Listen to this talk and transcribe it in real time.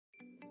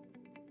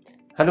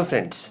Hello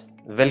friends,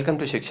 welcome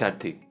to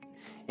Shiksharthi.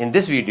 In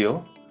this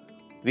video,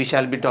 we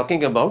shall be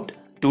talking about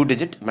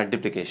two-digit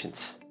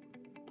multiplications.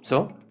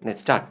 So,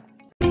 let's start.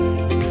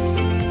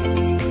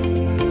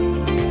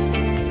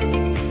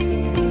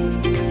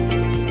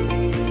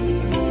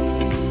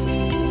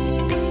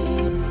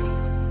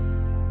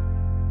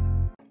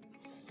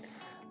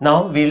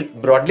 Now, we'll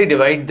broadly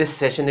divide this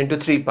session into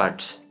three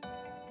parts,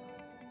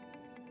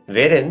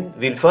 wherein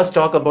we'll first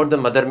talk about the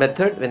mother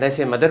method. When I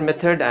say mother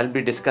method, I'll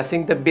be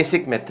discussing the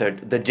basic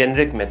method, the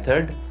generic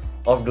method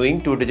of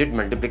doing two-digit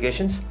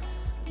multiplications.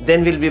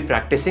 Then we'll be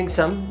practicing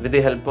some with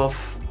the help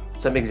of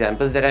some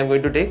examples that I'm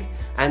going to take.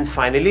 And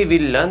finally,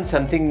 we'll learn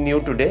something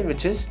new today,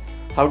 which is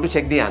how to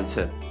check the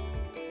answer,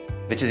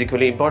 which is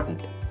equally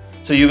important.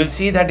 So you will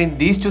see that in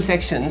these two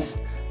sections,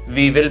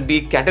 we will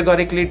be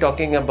categorically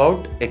talking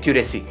about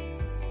accuracy.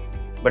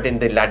 But in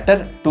the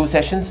latter two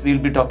sessions, we'll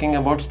be talking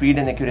about speed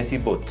and accuracy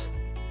both.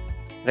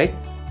 Right?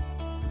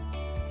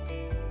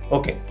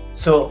 Okay,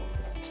 so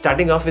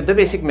starting off with the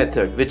basic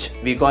method, which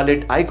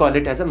I call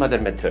it as a mother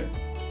method.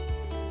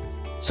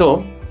 So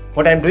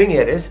what I'm doing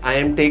here is I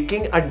am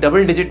taking a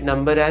double digit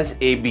number as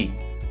AB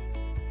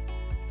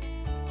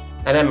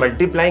and I'm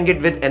multiplying it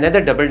with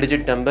another double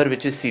digit number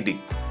which is CD.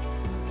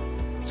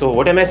 So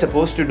what am I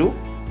supposed to do?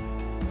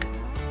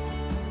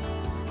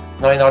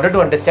 Now in order to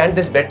understand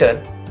this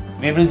better,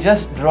 we will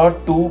just draw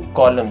two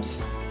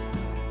columns.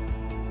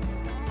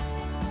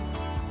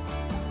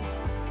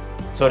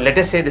 So let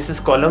us say this is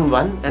column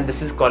 1 and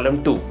this is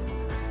column 2.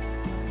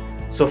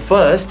 So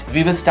first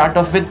we will start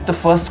off with the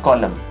first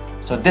column.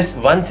 So this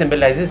 1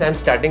 symbolizes I'm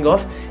starting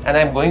off and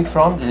I'm going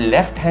from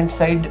left hand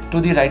side to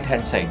the right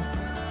hand side.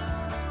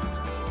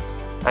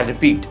 I'll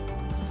repeat.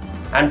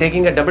 I'm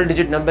taking a double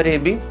digit number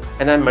AB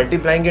and I'm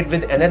multiplying it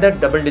with another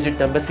double digit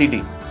number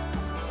CD.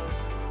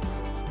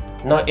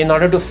 Now in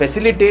order to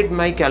facilitate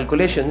my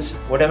calculations,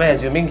 what am I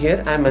assuming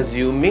here? I am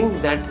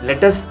assuming that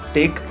let us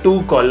take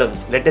two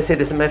columns. Let us say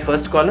this is my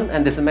first column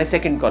and this is my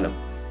second column.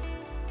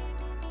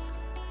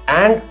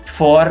 And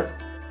for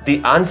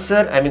the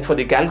answer, for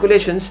the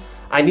calculations,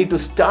 I need to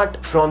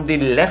start from the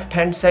left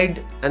hand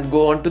side and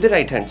go on to the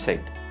right hand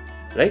side.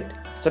 Right?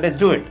 So let's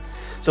do it.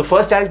 So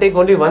first I'll take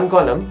only one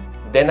column,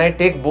 then I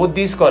take both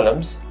these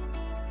columns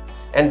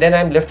and then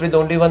I'm left with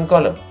only one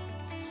column.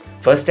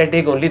 First I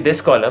take only this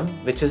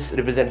column which is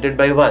represented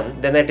by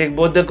 1, then I take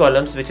both the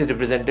columns which is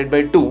represented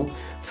by 2.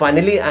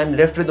 Finally I am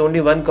left with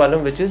only one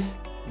column which is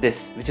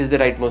this, which is the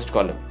rightmost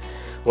column.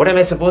 What am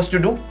I supposed to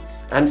do?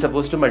 I am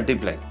supposed to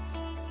multiply.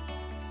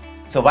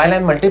 So while I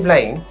am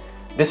multiplying,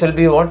 this will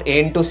be what? A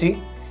into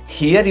C.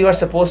 Here you are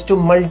supposed to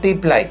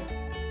multiply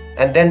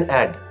and then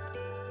add.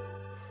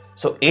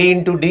 So A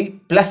into D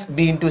plus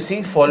B into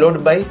C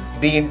followed by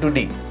B into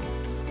D.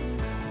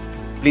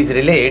 Please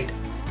relate.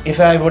 If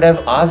I would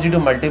have asked you to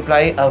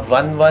multiply a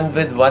 1 1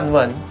 with 1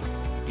 1,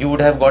 you would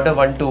have got a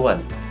 1 2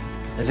 1.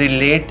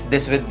 Relate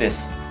this with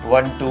this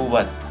 1 2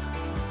 1.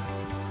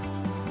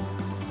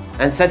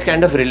 And such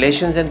kind of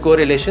relations and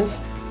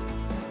correlations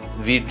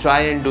we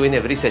try and do in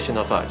every session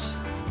of ours,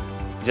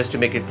 just to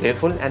make it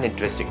playful and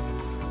interesting.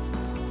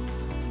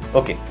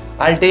 Okay,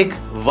 I'll take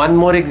one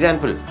more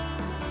example.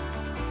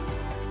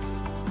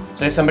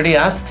 So if somebody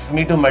asks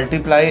me to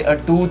multiply a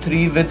 2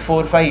 3 with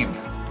 4 5,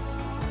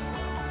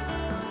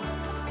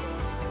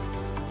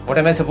 what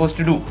am I supposed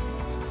to do?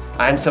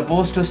 I am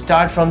supposed to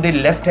start from the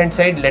left hand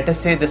side. Let us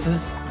say this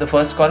is the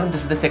first column,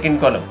 this is the second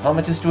column. How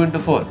much is 2 into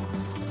 4?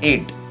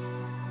 8.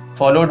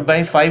 Followed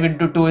by 5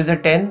 into 2 is a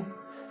 10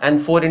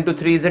 and 4 into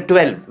 3 is a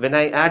 12. When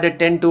I add a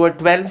 10 to a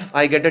 12,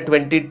 I get a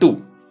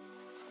 22.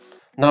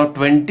 Now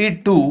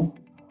 22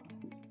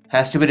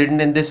 has to be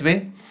written in this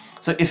way.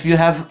 So if you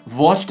have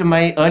watched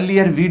my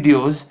earlier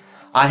videos,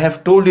 I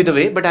have told you the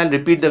way, but I'll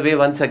repeat the way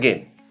once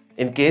again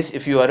in case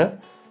if you are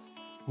a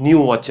new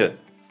watcher.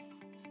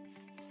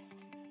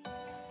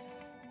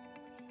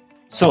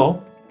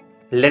 So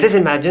let us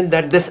imagine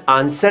that this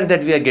answer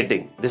that we are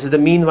getting, this is the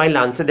meanwhile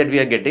answer that we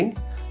are getting.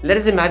 Let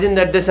us imagine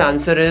that this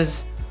answer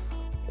is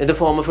in the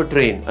form of a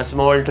train, a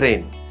small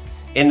train,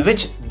 in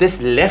which this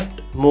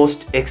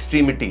leftmost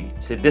extremity,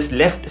 say this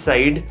left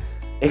side,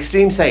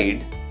 extreme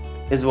side,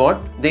 is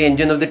what? The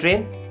engine of the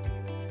train.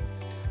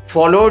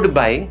 Followed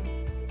by,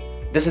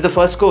 this is the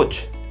first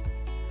coach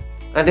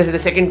and this is the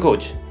second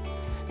coach.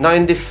 Now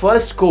in the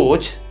first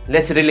coach,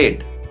 let's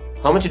relate.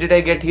 How much did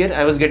I get here?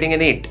 I was getting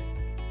an 8.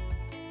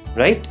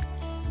 Right?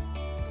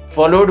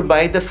 Followed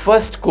by the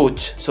first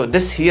coach. So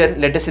this here,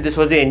 let us say this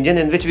was the engine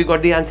in which we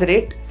got the answer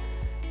 8.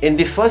 In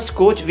the first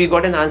coach, we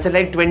got an answer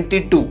like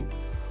 22.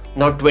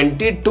 Now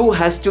 22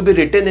 has to be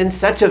written in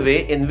such a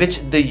way in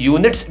which the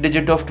units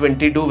digit of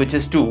 22, which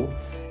is 2,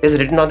 is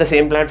written on the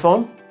same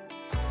platform.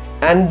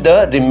 And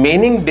the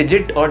remaining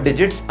digit or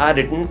digits are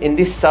written in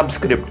the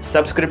subscript.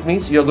 Subscript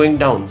means you are going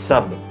down,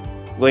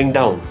 going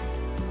down.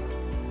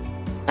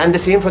 And the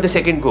same for the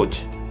second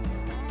coach.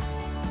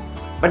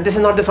 But this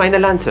is not the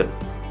final answer.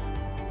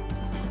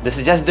 This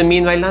is just the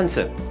meanwhile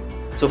answer.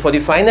 So for the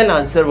final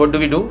answer, what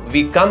do?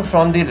 We come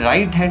from the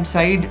right hand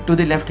side to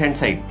the left hand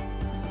side.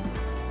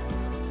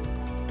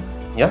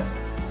 Yeah.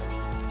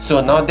 So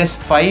now this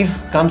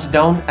 5 comes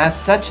down as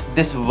such,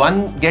 this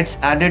 1 gets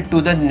added to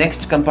the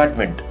next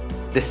compartment.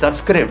 This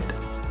subscript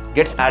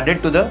gets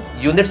added to the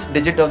units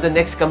digit of the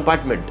next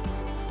compartment.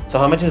 So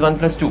how much is 1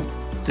 plus 2?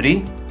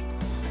 3.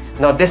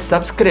 Now this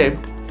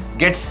subscript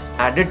gets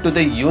added to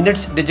the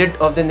units digit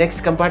of the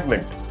next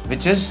compartment,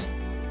 which is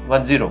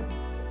 10.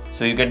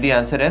 So you get the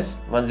answer as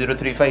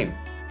 1035.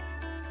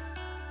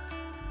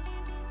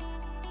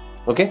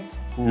 Okay.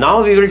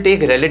 Now we will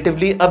take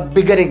relatively a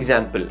bigger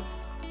example.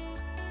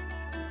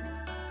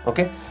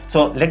 Okay.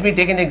 So let me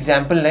take an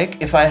example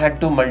like if I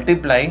had to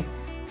multiply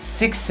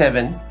 6,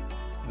 7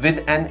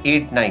 with an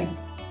 8, 9.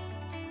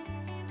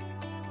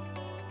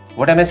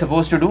 What am I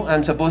supposed to do? I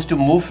am supposed to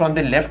move from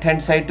the left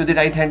hand side to the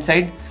right hand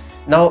side.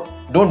 Now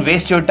don't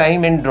waste your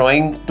time in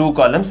drawing 2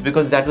 columns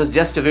because that was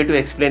just a way to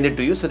explain it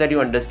to you so that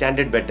you understand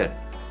it better.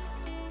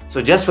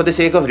 So just for the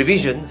sake of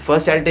revision,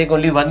 first I'll take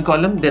only 1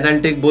 column, then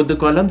I'll take both the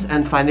columns,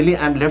 and finally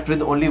I'm left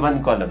with only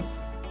 1 column.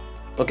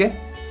 Okay.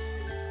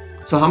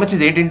 So how much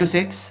is 8 into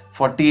 6?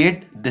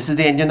 48. This is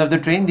the engine of the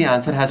train. The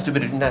answer has to be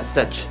written as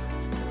such.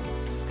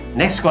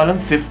 Next column,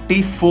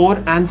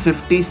 54 and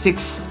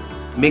 56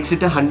 makes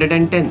it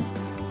 110.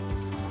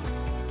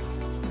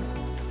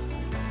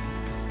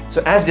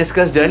 So as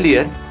discussed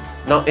earlier,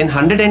 now in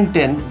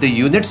 110, the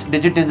units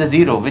digit is a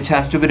 0, which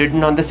has to be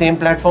written on the same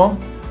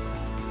platform.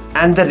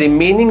 And the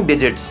remaining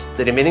digits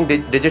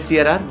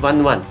here are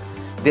 1, 1.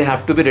 They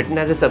have to be written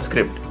as a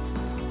subscript.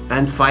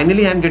 And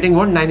finally, I am getting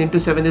what? 9 into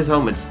 7 is how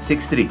much?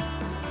 63.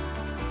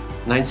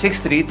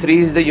 963, 3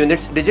 is the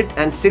units digit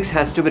and 6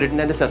 has to be written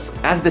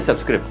as the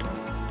subscript.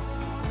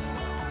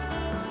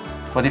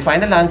 For the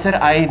final answer,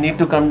 I need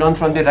to come down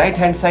from the right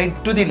hand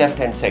side to the left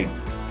hand side.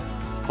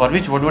 For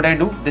which, what would I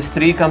do? This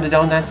 3 comes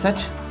down as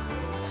such.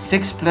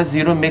 6 plus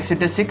 0 makes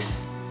it a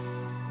 6.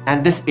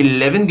 And this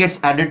 11 gets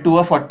added to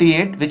a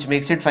 48, which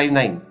makes it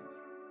 59.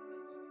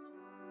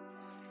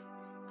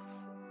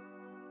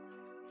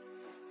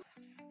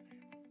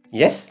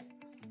 Yes?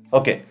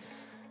 Okay.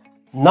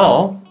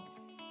 Now,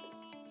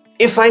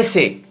 if I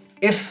say,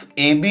 if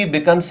AB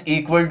becomes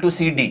equal to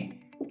CD,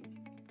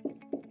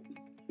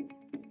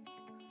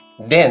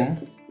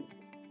 then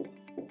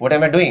what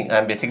am I doing? I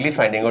am basically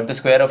finding out the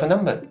square of a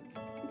number.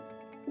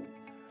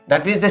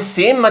 That means the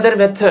same mother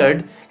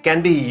method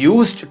can be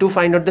used to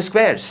find out the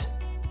squares.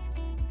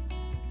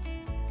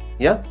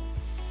 Yeah.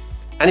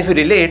 And if you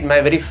relate,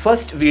 my very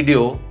first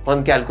video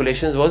on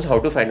calculations was how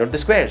to find out the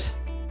squares.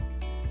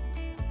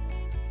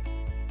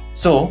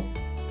 So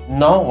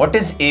now what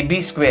is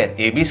AB square?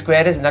 AB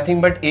square is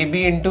nothing but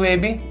AB into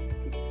AB.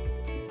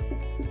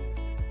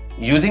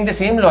 Using the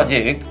same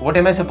logic, what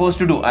am I supposed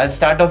to do? I'll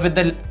start off with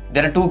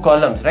there are 2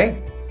 columns, right?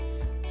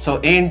 So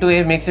A into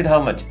A makes it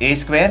how much? A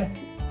square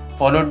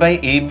followed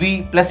by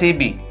AB plus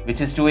AB, which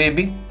is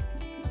 2AB,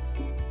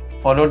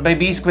 followed by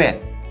B square.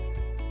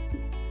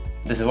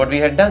 This is what we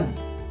had done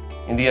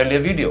in the earlier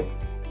video.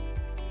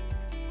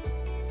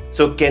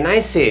 So can I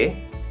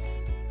say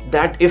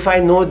that if I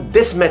know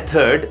this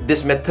method,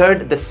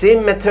 the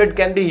same method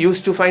can be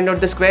used to find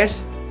out the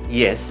squares?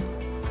 Yes.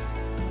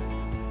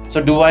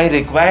 So do I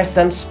require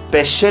some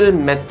special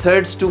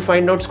methods to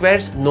find out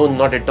squares? No,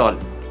 not at all.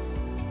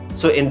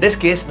 So in this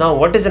case, now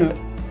what is a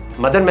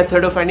mother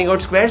method of finding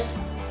out squares?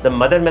 The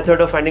mother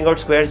method of finding out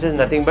squares is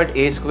nothing but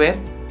A square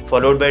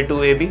followed by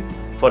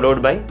 2AB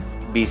followed by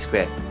B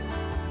square.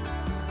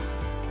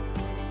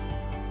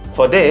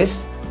 For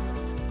this,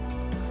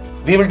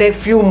 we will take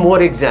few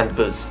more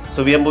examples.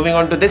 So we are moving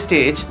on to this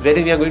stage where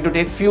we are going to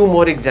take few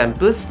more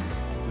examples,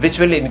 which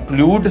will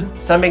include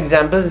some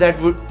examples that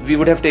we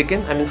would have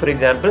taken. I mean, for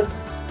example,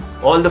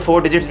 all the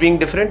 4 digits being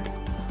different,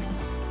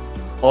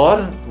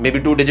 or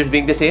maybe 2 digits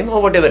being the same,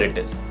 or whatever it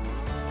is.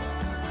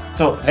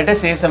 So let us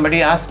say if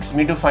somebody asks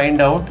me to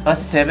find out a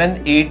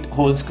 7, 8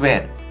 whole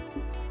square.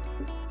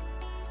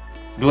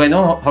 Do I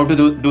know how to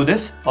do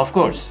this? Of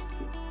course.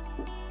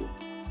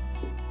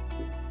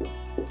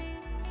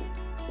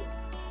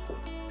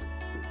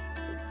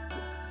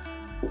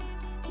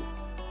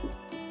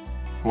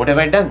 What have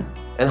I done?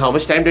 And how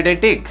much time did I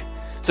take?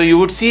 So you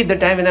would see the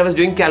time when I was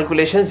doing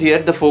calculations here,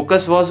 the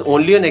focus was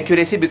only on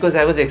accuracy because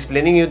I was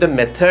explaining you the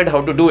method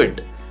how to do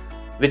it,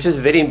 which is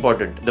very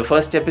important. The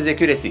first step is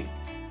accuracy.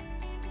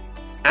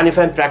 And if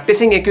I'm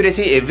practicing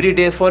accuracy every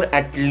day for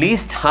at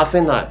least half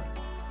an hour,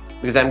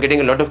 because I'm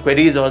getting a lot of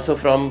queries also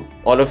from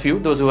all of you,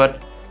 those who are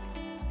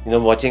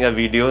watching our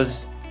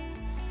videos.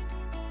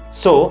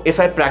 So if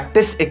I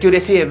practice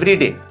accuracy every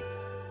day,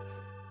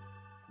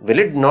 will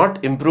it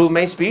not improve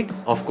my speed?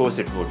 Of course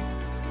it would.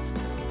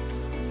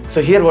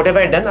 So here what have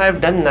I done? I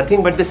have done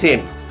nothing but the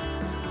same.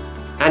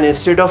 And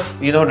instead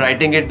of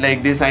writing it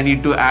like this, I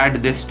need to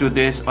add this to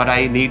this, or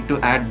I need to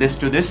add this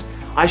to this,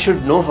 I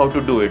should know how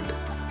to do it.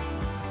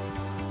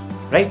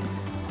 Right?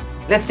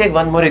 Let's take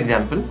one more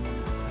example.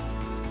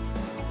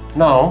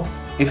 Now,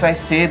 if I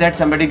say that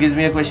somebody gives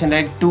me a question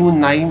like 2,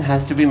 9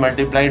 has to be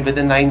multiplied with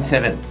a 9,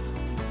 7.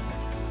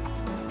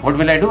 What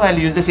will I do? I'll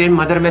use the same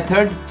mother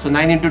method. So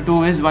 9 into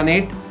 2 is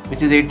 18,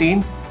 which is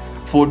 18.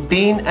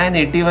 14 and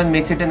 81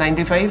 makes it a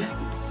 95.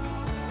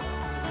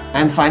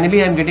 and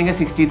finally I am getting a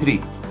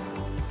 63.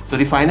 So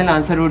the final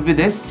answer would be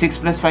this. 6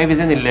 plus 5 is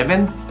an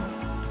 11.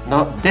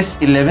 Now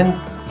this 11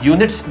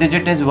 units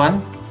digit is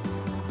 1.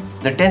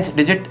 The tens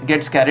digit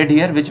gets carried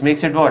here, which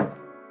makes it what?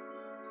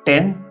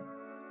 10.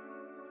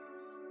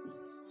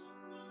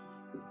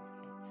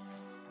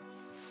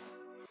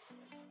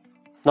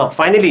 Now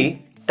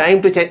finally,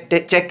 time to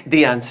check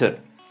the answer.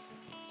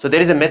 So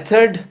there is a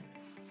method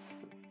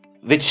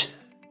which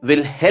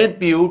will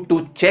help you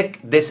to check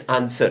this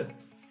answer.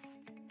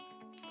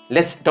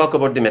 Let's talk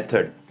about the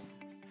method.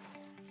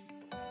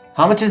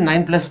 How much is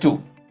 9 plus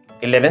 2?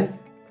 11.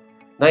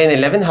 Now in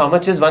 11, how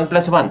much is 1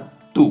 plus 1?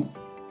 2.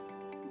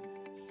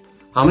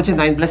 How much is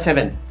 9 plus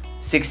 7?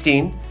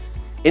 16.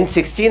 In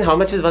 16, how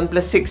much is 1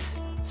 plus 6?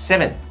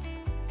 7.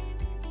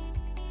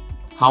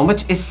 How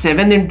much is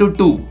 7 into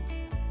 2?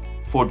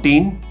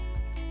 14.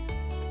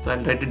 So I'll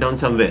write it down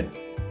somewhere.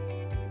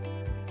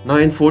 Now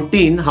in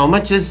 14, how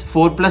much is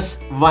 4 plus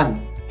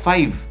 1?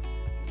 5.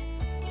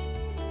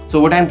 So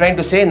what I'm trying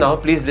to say now,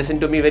 please listen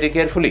to me very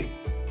carefully.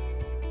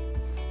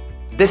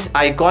 This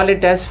I call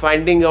it as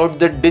finding out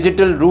the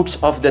digital roots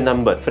of the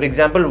number. For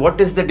example, what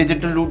is the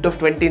digital root of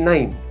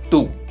 29?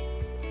 2.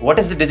 What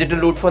is the digital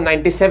root for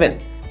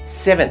 97?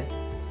 7.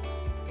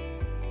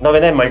 Now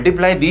when I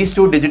multiply these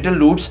two digital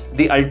roots,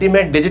 the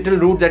ultimate digital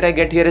root that I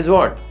get here is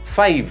what?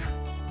 5.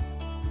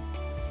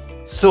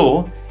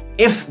 So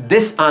if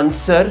this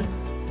answer,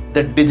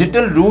 the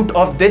digital root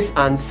of this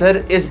answer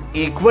is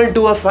equal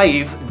to a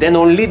 5, then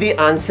only the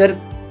answer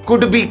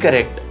could be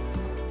correct.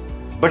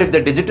 But if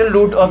the digital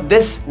root of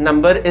this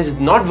number is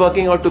not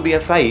working out to be a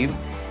 5,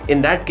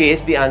 in that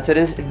case the answer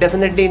is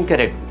definitely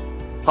incorrect.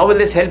 How will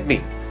this help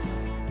me?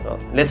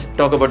 Let's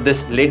talk about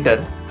this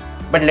later.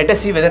 But let us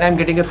see whether I am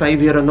getting a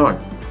 5 here or not.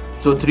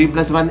 So 3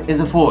 plus 1 is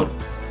a 4.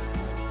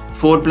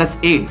 4 plus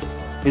 8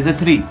 is a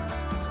 3.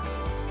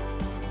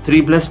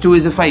 3 plus 2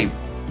 is a 5.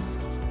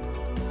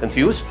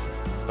 Confused?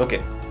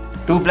 Okay.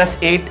 2 plus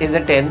 8 is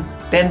a 10.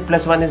 10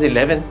 plus 1 is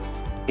 11.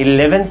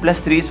 11 plus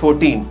 3 is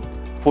 14.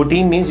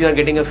 14 means you are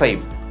getting a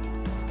 5.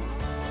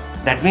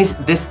 That means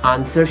this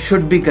answer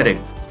should be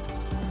correct.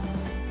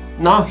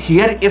 Now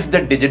here, if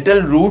the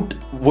digital root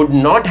would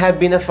not have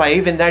been a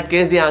 5, in that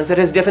case the answer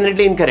is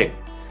definitely incorrect.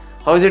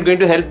 How is it going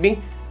to help me?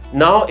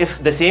 Now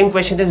if the same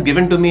question is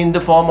given to me in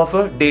the form of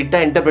a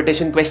data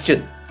interpretation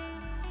question,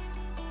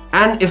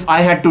 and if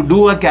I had to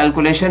do a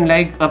calculation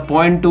like a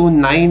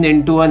 0.29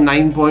 into a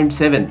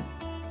 9.7,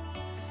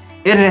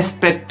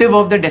 irrespective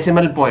of the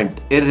decimal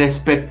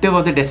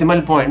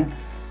point,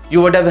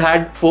 you would have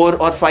had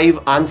 4 or 5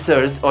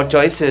 answers or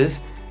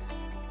choices.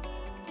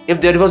 If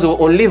there was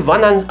only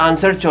one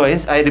answer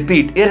choice, I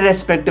repeat,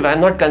 irrespective, I am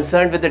not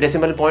concerned with the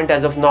decimal point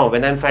as of now.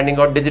 When I am finding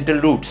out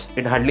digital roots,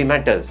 it hardly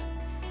matters.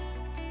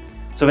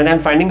 So when I am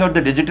finding out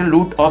the digital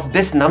root of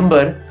this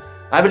number,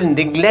 I will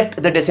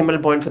neglect the decimal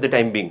point for the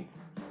time being.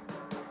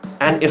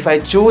 And if I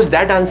choose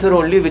that answer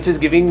only which is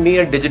giving me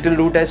a digital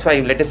root as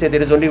 5, let us say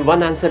there is only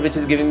one answer which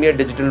is giving me a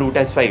digital root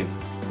as 5,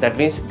 that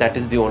means that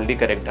is the only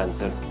correct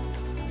answer.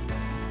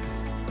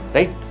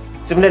 Right?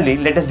 Similarly,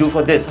 let us do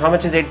for this. How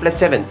much is 8 plus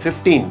 7?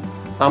 15.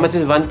 How much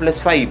is 1 plus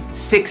 5?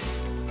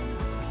 6.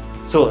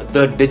 So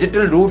the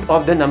digital root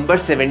of the number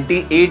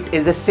 78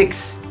 is a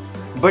 6.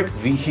 But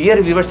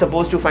here we were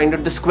supposed to find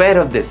out the square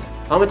of this.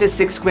 How much is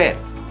 6 square?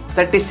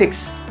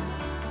 36.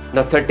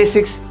 Now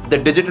 36, the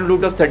digital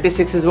root of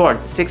 36 is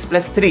what? 6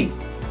 plus 3,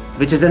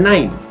 which is a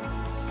 9.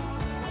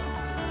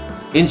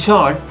 In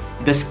short,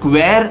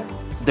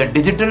 the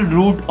digital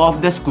root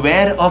of the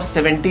square of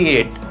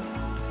 78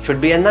 should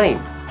be a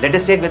 9. Let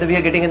us check whether we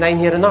are getting a 9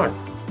 here or not.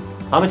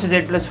 How much is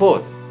 8 plus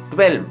 4?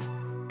 12.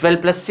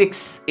 12 plus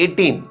 6,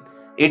 18.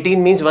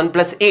 18 means 1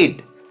 plus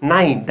 8,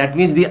 9. That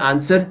means the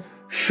answer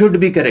should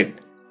be correct.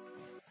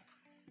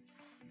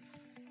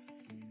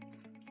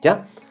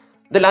 Yeah.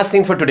 The last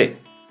thing for today,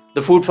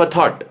 the food for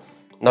thought.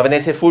 Now when I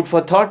say food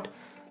for thought,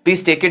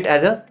 please take it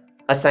as an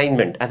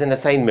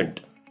assignment.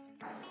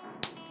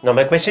 Now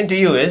my question to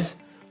you is,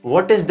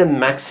 what is the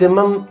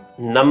maximum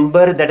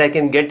number that I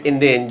can get in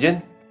the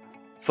engine?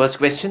 First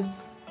question.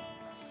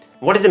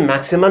 What is the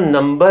maximum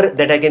number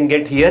that I can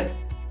get here,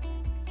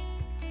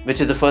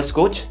 which is the first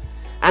coach?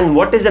 And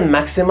what is the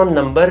maximum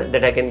number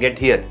that I can get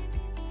here,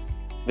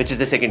 which is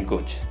the second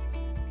coach?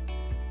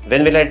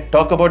 When will I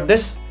talk about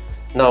this?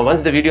 Now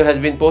once the video has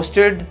been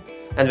posted,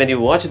 and when you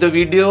watch the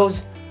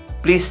videos,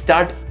 please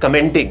start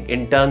commenting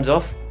in terms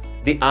of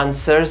the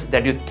answers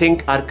that you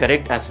think are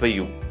correct as per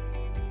you.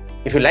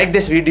 If you like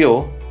this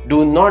video,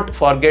 do not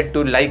forget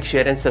to like,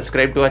 share and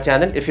subscribe to our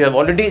channel. If you have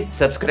already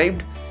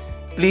subscribed,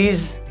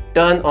 please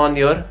turn on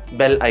your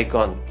bell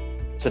icon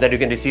so that you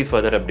can receive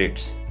further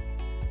updates.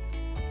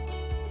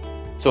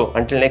 So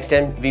until next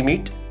time we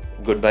meet,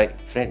 goodbye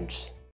friends.